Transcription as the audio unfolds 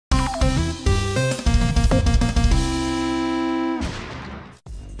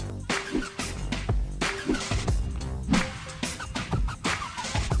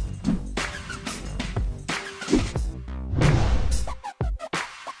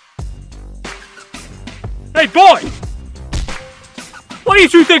Hey, boy! What do you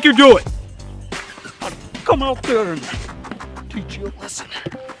two think you're doing? I'll come out there and teach you a lesson.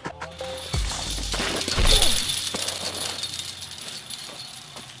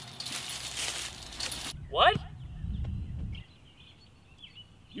 What?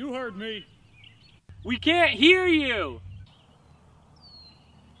 You heard me. We can't hear you.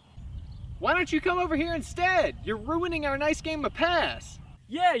 Why don't you come over here instead? You're ruining our nice game of pass.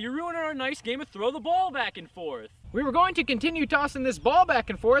 Yeah, you're ruining our nice game of throw the ball back and forth. We were going to continue tossing this ball back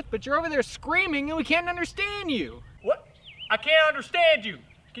and forth, but you're over there screaming and we can't understand you. What? I can't understand you.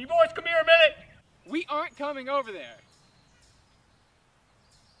 Can you boys come here a minute? We aren't coming over there.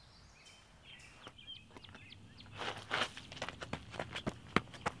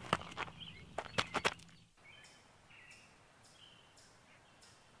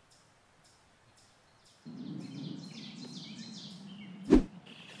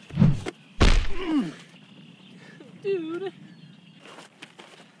 Dude.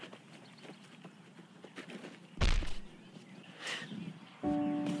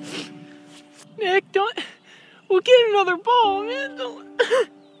 Nick, we'll get another ball, man. Don't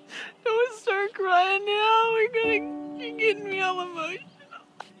start crying now. You're getting me all emotional.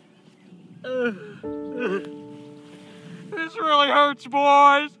 This really hurts,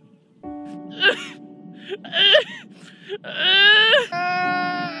 boys.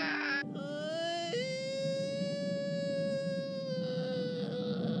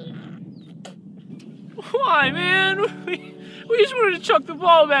 Why, man? We just wanted to chuck the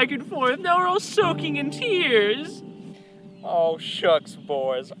ball back and forth. Now we're all soaking in tears. Oh, shucks,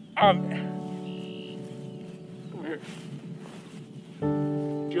 boys. Come here.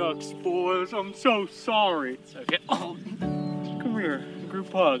 Shucks, boys. I'm so sorry. It's okay. Oh, come here.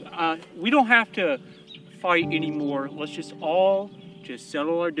 Group hug. We don't have to fight anymore. Let's just all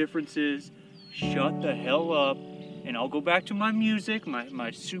settle our differences. Shut the hell up. And I'll go back to my music, my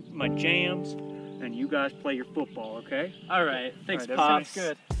jams. And you guys play your football, okay? All right. Thanks, All right, Pops.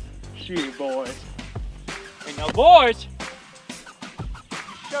 that sounds good. See you, boys. Hey, now, boys!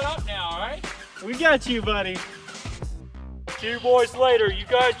 Shut up now, all right? We got you, buddy. See you boys later. You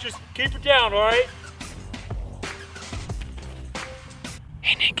guys just keep it down, all right?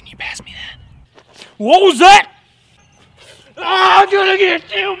 Hey, Nick, can you pass me that? What was that? I'm gonna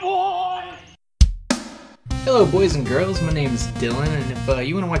get you, boy! Hello boys and girls, my name is Dylan, and if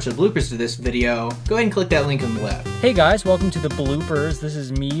you want to watch the bloopers to this video, go ahead and click that link on the left. Hey guys, welcome to the bloopers. This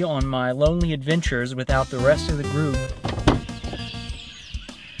is me on my lonely adventures without the rest of the group.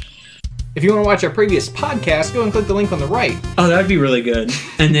 If you want to watch our previous podcast, go and click the link on the right. Oh, that'd be really good.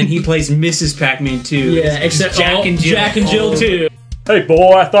 And then he plays Mrs. Pac-Man too. Yeah, except Jack and Jill. Jack and Jill too. Hey,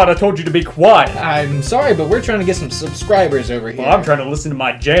 boy, I thought I told you to be quiet. I'm sorry, but we're trying to get some subscribers over here. Well, I'm trying to listen to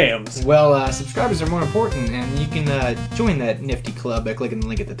my jams. Well, subscribers are more important, and you can join that nifty club by clicking the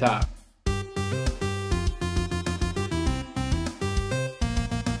link at the top.